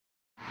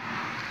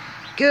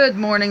Good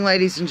morning,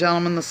 ladies and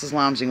gentlemen. This is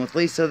Lounging with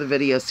Lisa, the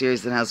video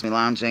series that has me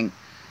lounging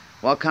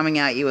while coming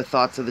at you with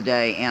thoughts of the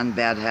day and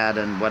bedhead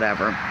and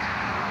whatever.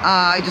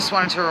 I just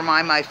wanted to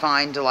remind my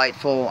fine,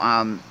 delightful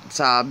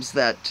subs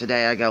that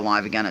today I go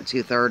live again at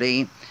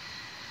 2:30.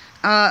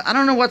 I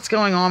don't know what's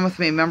going on with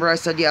me. Remember I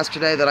said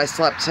yesterday that I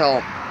slept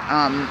till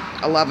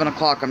 11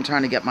 o'clock. I'm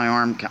trying to get my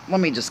arm...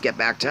 Let me just get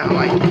back to how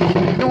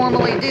I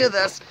normally do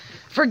this.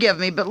 Forgive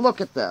me, but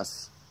look at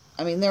this.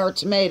 I mean, there are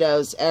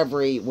tomatoes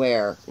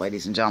everywhere,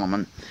 ladies and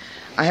gentlemen.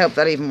 I hope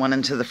that even went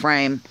into the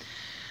frame.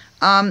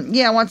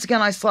 Yeah, once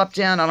again, I slept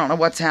in. I don't know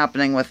what's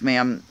happening with me.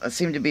 I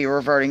seem to be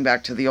reverting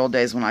back to the old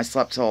days when I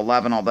slept till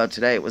 11, although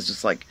today it was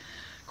just like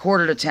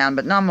 9:45.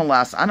 But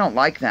nonetheless, I don't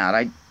like that.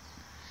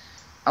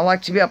 I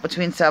like to be up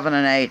between 7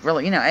 and 8.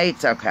 Really,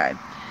 8's okay.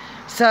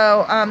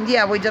 So,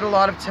 yeah, we did a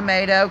lot of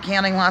tomato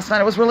canning last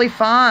night. It was really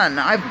fun.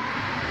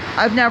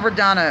 I've never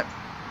done it.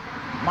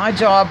 My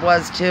job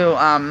was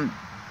to...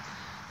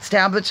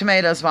 stab the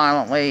tomatoes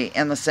violently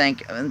in the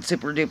sink in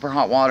super duper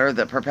hot water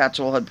that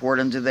Perpetual had poured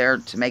into there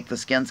to make the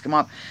skins come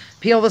off.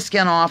 Peel the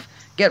skin off,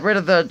 get rid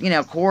of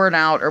the, core it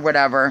out or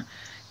whatever.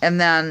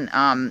 And then,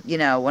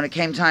 when it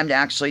came time to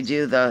actually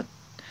do the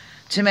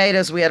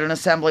tomatoes, we had an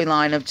assembly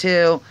line of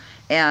 2.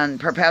 And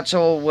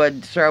Perpetual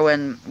would throw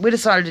in, we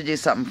decided to do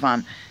something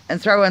fun,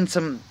 and throw in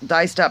some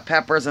diced up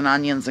peppers and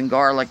onions and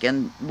garlic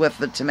in with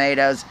the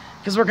tomatoes.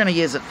 Because we're going to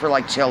use it for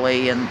like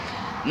chili and...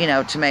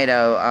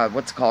 tomato,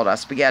 what's it called,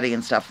 spaghetti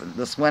and stuff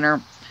this winter.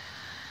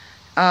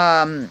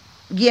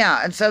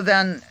 Yeah, and so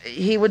then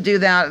he would do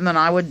that, and then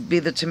I would be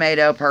the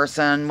tomato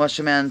person, mush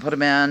them in, put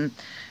them in,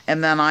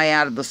 and then I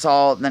added the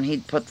salt, and then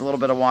he'd put the little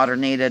bit of water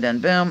needed,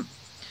 and boom.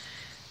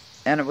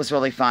 And it was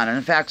really fun. And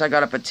in fact, I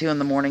got up at 2 in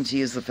the morning to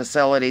use the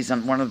facilities,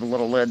 and one of the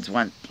little lids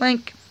went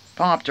plink,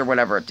 popped, or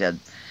whatever it did.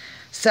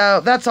 So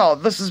that's all.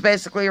 This is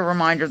basically a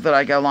reminder that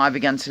I go live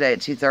again today at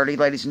 2:30,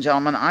 ladies and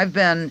gentlemen. I've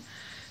been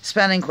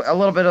spending a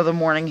little bit of the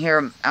morning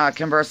here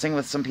conversing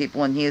with some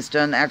people in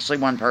Houston. Actually,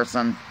 one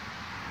person.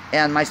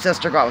 And my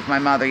sister got with my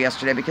mother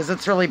yesterday because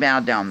it's really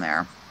bad down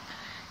there.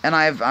 And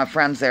I have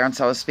friends there, and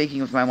so I was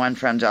speaking with my one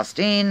friend,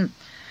 Justine.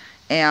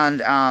 And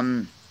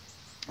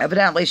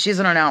evidently, she's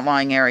in an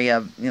outlying area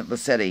of the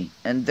city.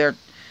 And they're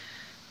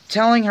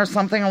telling her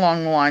something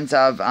along the lines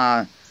of,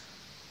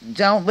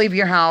 don't leave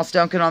your house,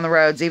 don't get on the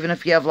roads. Even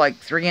if you have like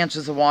 3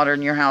 inches of water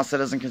in your house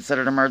that isn't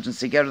considered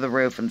emergency, go to the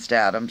roof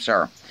instead, I'm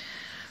sure.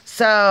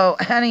 So,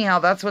 anyhow,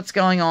 that's what's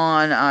going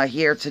on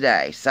here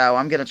today. So,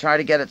 I'm going to try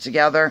to get it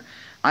together.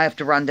 I have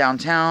to run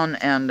downtown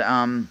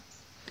and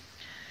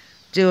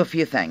do a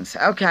few things.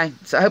 Okay,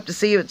 so I hope to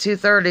see you at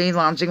 2:30,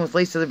 Lounging with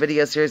Lisa, the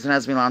video series, and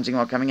has me lounging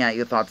while coming at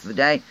you with thoughts of the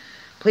day.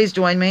 Please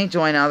join me,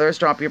 join others,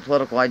 drop your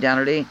political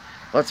identity.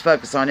 Let's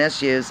focus on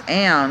issues,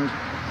 and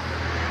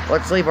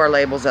let's leave our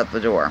labels at the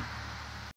door.